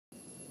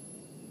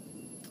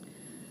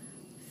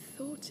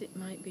thought it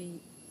might be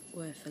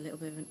worth a little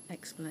bit of an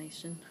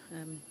explanation.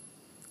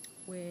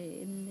 We're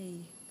in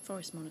the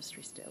forest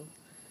monastery still.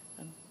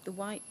 The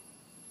white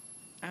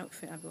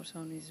outfit I've got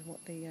on is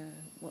what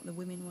the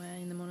women wear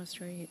in the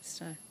monastery. It's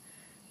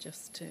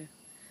just to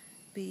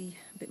be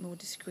a bit more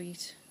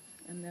discreet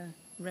and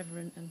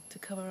reverent and to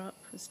cover up,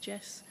 as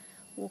Jess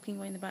walking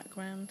away in the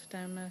background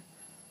down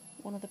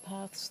one of the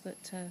paths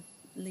that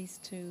leads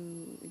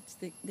to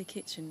the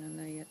kitchen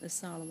and the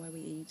sala where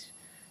we eat.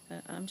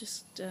 I'm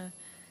just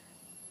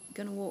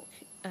going to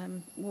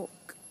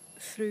walk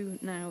through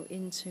now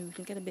into,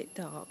 it'll get a bit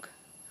dark,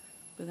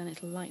 but then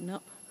it'll lighten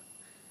up.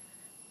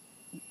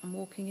 I'm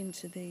walking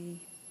into the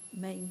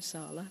main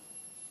sala,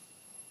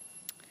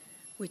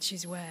 which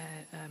is where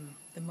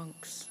the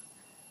monks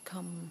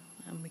come,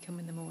 and we come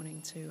in the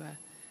morning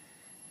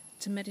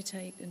to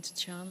meditate and to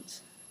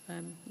chant.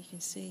 You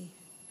can see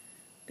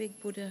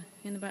big Buddha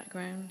in the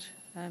background,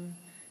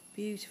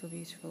 beautiful,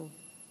 beautiful,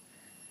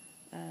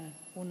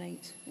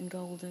 ornate and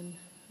golden.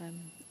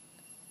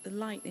 The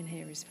light in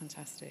here is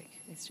fantastic.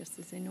 It's just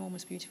this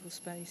enormous, beautiful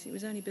space. It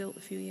was only built a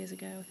few years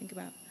ago, I think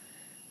about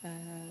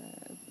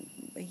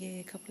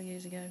a couple of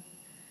years ago.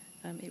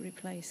 It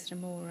replaced a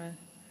more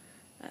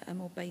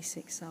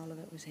basic sala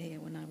that was here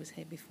when I was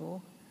here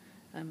before.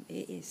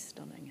 It is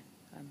stunning.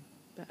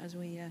 But as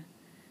we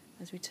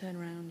turn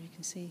around, you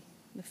can see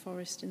the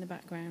forest in the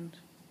background,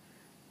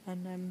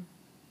 and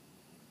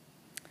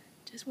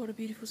just what a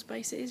beautiful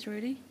space it is,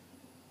 really.